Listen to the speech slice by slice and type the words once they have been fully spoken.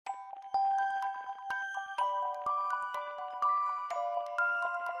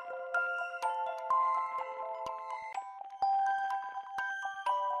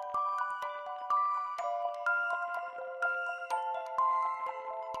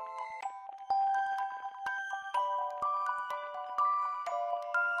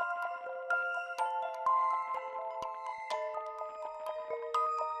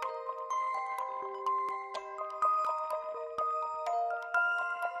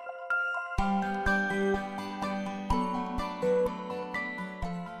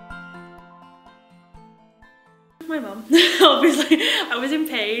my mum. Obviously, I was in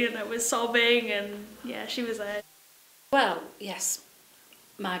pain and I was sobbing, and yeah, she was there. Well, yes,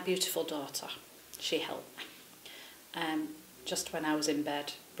 my beautiful daughter, she helped me. Just when I was in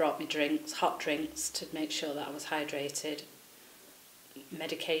bed, brought me drinks, hot drinks, to make sure that I was hydrated,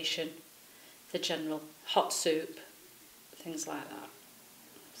 medication, the general hot soup, things like that.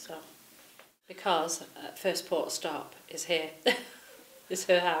 So, because first port of stop is here, is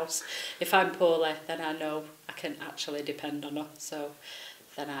her house. If I'm poorly, then I know I can actually depend on her. So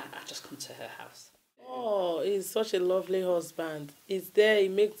then I just come to her house. Oh, he's such a lovely husband. He's there, he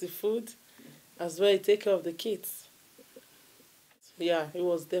makes the food, as well he takes care of the kids. Yeah, he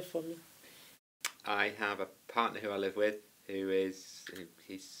was there for me. I have a partner who I live with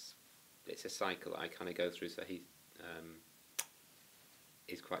it's a cycle I kind of go through, so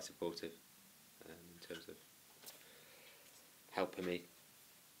he's quite supportive in terms of helping me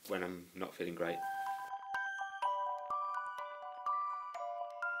when I'm not feeling great.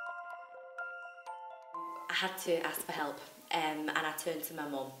 I had to ask for help, and I turned to my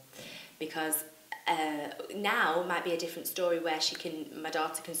mum, because now might be a different story where my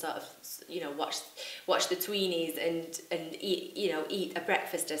daughter can sort of, watch the tweenies and eat a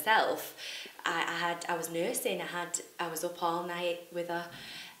breakfast herself. I was nursing. I was up all night with her,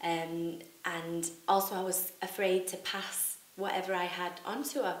 and also I was afraid to pass whatever I had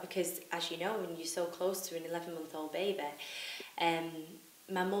onto her, because, as you know, when you're so close to an 11-month-old baby,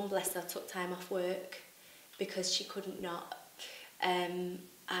 my mum, bless her, took time off work because she couldn't not. I'm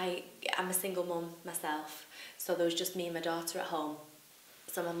a single mum myself, so there was just me and my daughter at home.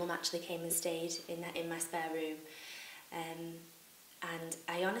 So my mum actually came and stayed in my spare room, and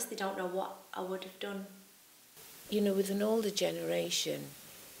I honestly don't know what I would have done. With an older generation,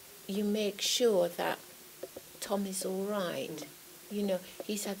 you make sure that Tom is all right.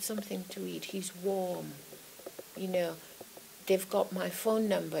 He's had something to eat, he's warm. They've got my phone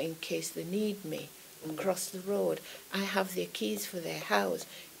number in case they need me across the road. I have their keys for their house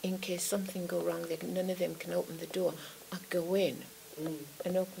in case something go wrong, none of them can open the door. I go in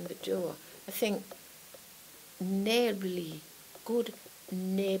and open the door. I think good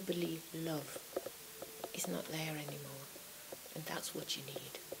neighbourly love is not there anymore, and that's what you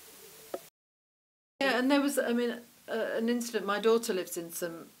need. Yeah, and there was, an incident. My daughter lives in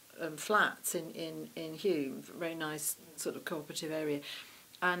some flats in Hume, very nice sort of cooperative area,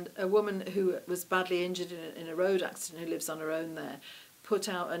 and a woman who was badly injured in a road accident, who lives on her own there, put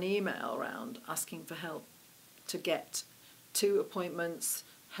out an email around asking for help to get 2 appointments,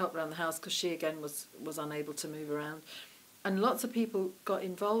 help around the house, because she again was unable to move around. And lots of people got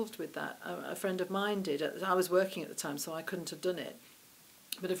involved with that. A friend of mine did. I was working at the time, so I couldn't have done it.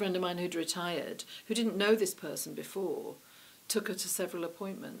 But a friend of mine who'd retired, who didn't know this person before, took her to several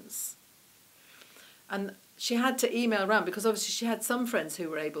appointments. And she had to email around, because obviously she had some friends who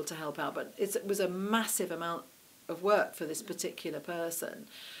were able to help out, but it was a massive amount of work for this particular person,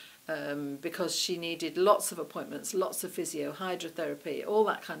 because she needed lots of appointments, lots of physio, hydrotherapy, all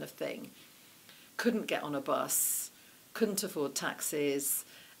that kind of thing. Couldn't get on a bus, couldn't afford taxis,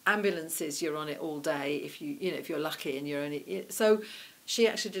 ambulances, you're on it all day if if you're lucky, and you're only so. She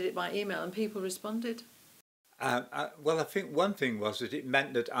actually did it by email, and people responded. Well, I think one thing was that it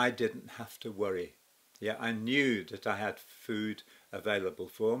meant that I didn't have to worry. Yeah, I knew that I had food available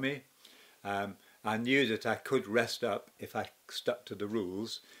for me. I knew that I could rest up if I stuck to the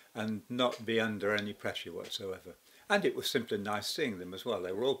rules and not be under any pressure whatsoever. And it was simply nice seeing them as well.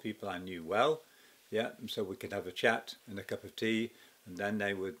 They were all people I knew well, yeah, and so we could have a chat and a cup of tea, and then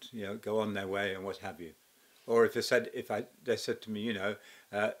they would, go on their way and what have you. Or they said to me,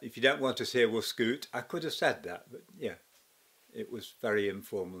 if you don't want us here, we'll scoot. I could have said that, but yeah, it was very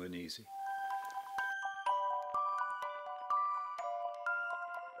informal and easy.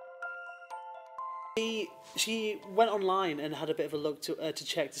 She went online and had a bit of a look to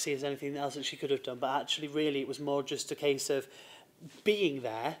check to see if there's anything else that she could have done, but actually really it was more just a case of being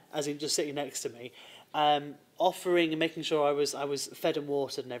there, as in just sitting next to me, offering and making sure I was fed and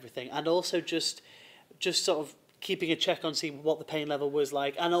watered and everything, and also just sort of keeping a check on seeing what the pain level was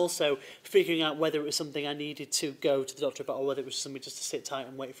like, and also figuring out whether it was something I needed to go to the doctor about, or whether it was something just to sit tight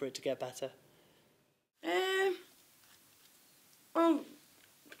and wait for it to get better.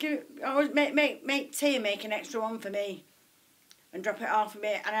 I would make tea and make an extra one for me and drop it off for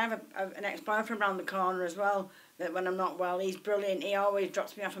me. And I have an ex-boyfriend around the corner as well, that when I'm not well, he's brilliant. He always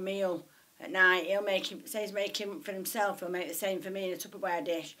drops me off a meal at night. He's making for himself, he'll make the same for me in a Tupperware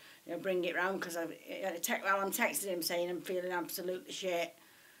dish. He'll bring it round, because I'm texting him saying I'm feeling absolutely shit,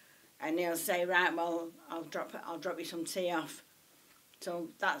 and he'll say, right, well, I'll drop you some tea off. So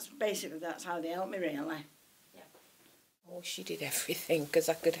that's how they help me, really. Oh, she did everything because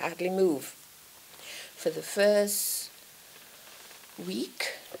I could hardly move. For the first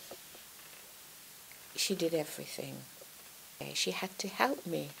week, she did everything. She had to help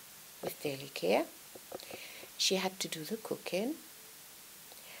me with daily care. She had to do the cooking,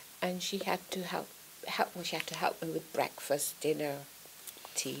 and she had to help me with breakfast, dinner,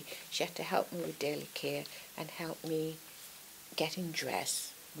 tea. She had to help me with daily care and help me getting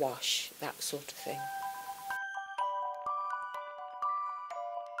dressed, wash, that sort of thing.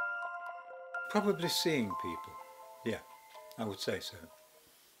 Probably seeing people. Yeah, I would say so.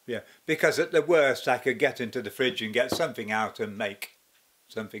 Yeah, because at the worst I could get into the fridge and get something out and make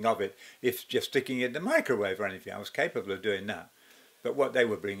something of it. If just sticking it in the microwave or anything, I was capable of doing that. But what they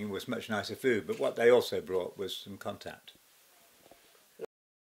were bringing was much nicer food, but what they also brought was some contact.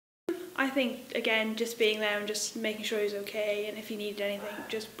 I think, again, just being there and just making sure he was okay, and if he needed anything,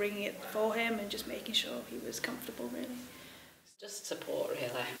 just bringing it for him and just making sure he was comfortable, really. Just support,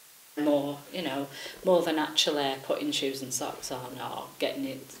 really. More, you know, more than actually putting shoes and socks on or getting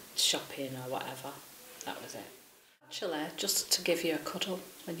it shopping or whatever. That was it. Actually, just to give you a cuddle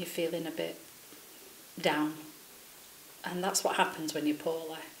when you're feeling a bit down. And that's what happens when you're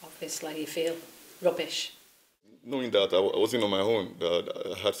poorly. Obviously, you feel rubbish. Knowing that I wasn't on my own,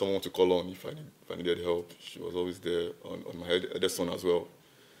 that I had someone to call on if I needed help. She was always there on my eldest son as well.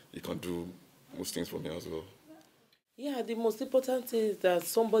 He can do most things for me as well. Yeah, the most important thing is that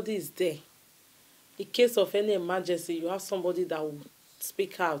somebody is there. In case of any emergency, you have somebody that will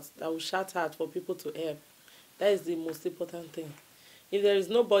speak out, that will shout out for people to help. That is the most important thing. If there is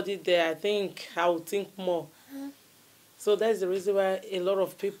nobody there, I think I will think more. So that's the reason why a lot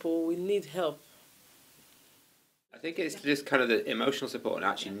of people will need help. I think it's just kind of the emotional support and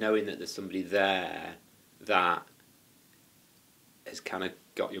actually knowing that there's somebody there that has kind of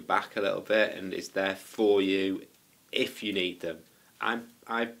got your back a little bit and is there for you if you need them. I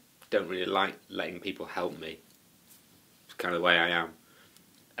don't really like letting people help me. It's kind of the way I am.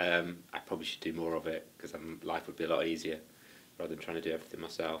 I probably should do more of it because life would be a lot easier rather than trying to do everything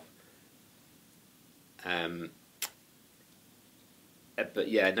myself. But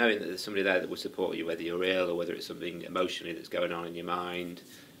yeah, knowing that there's somebody there that will support you, whether you're ill or whether it's something emotionally that's going on in your mind,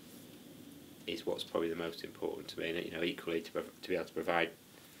 is what's probably the most important to me. And you know, equally to be able to provide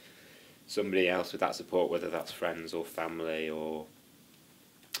somebody else with that support, whether that's friends or family or,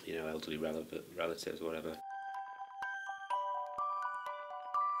 you know, elderly relatives or whatever.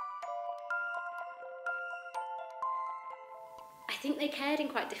 I think they cared in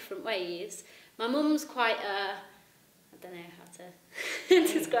quite different ways. My mum's quite a, I don't know how to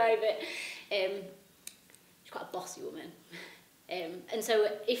describe it. She's quite a bossy woman. And so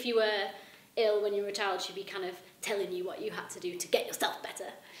if you were ill when you were a child, she'd be kind of telling you what you had to do to get yourself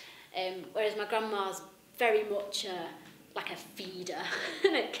better. Whereas my grandma's very much like a feeder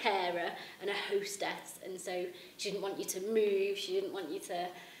and a carer and a hostess. And so she didn't want you to move, she didn't want you to...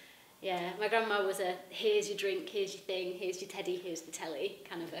 Yeah, my grandma was a, here's your drink, here's your thing, here's your teddy, here's the telly,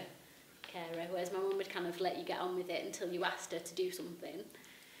 kind of a carer, whereas my mum would kind of let you get on with it until you asked her to do something.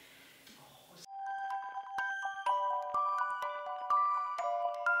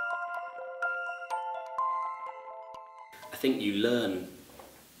 I think you learn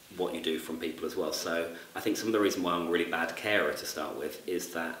what you do from people as well. So I think some of the reason why I'm a really bad carer to start with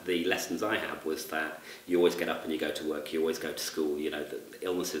is that the lessons I had was that you always get up and you go to work, you always go to school, you know, that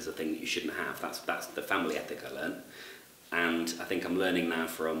illness is a thing that you shouldn't have. That's the family ethic I learned. And I think I'm learning now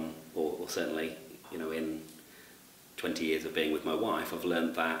from, or certainly, you know, in 20 years of being with my wife, I've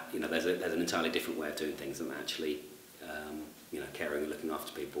learned that, you know, there's an entirely different way of doing things than actually, you know, caring and looking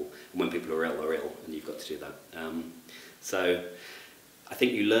after people. And when people are ill, and you've got to do that. So I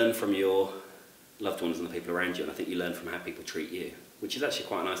think you learn from your loved ones and the people around you, and I think you learn from how people treat you, which is actually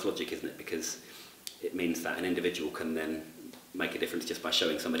quite a nice logic, isn't it? Because it means that an individual can then make a difference just by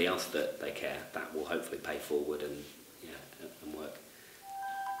showing somebody else that they care. That will hopefully pay forward and, yeah, and work.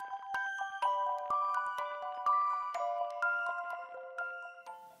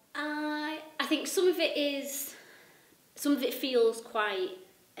 I think some of it feels quite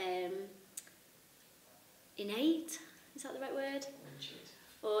innate. Is that the right word?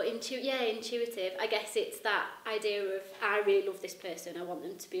 Or intuitive. I guess it's that idea of, I really love this person, I want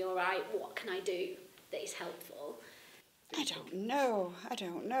them to be all right, what can I do that is helpful? I don't know.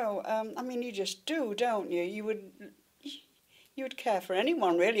 I mean, you just do, don't you? You would care for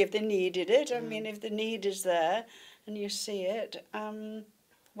anyone, really, if they needed it. I mean, if the need is there and you see it,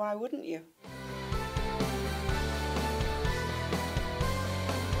 why wouldn't you?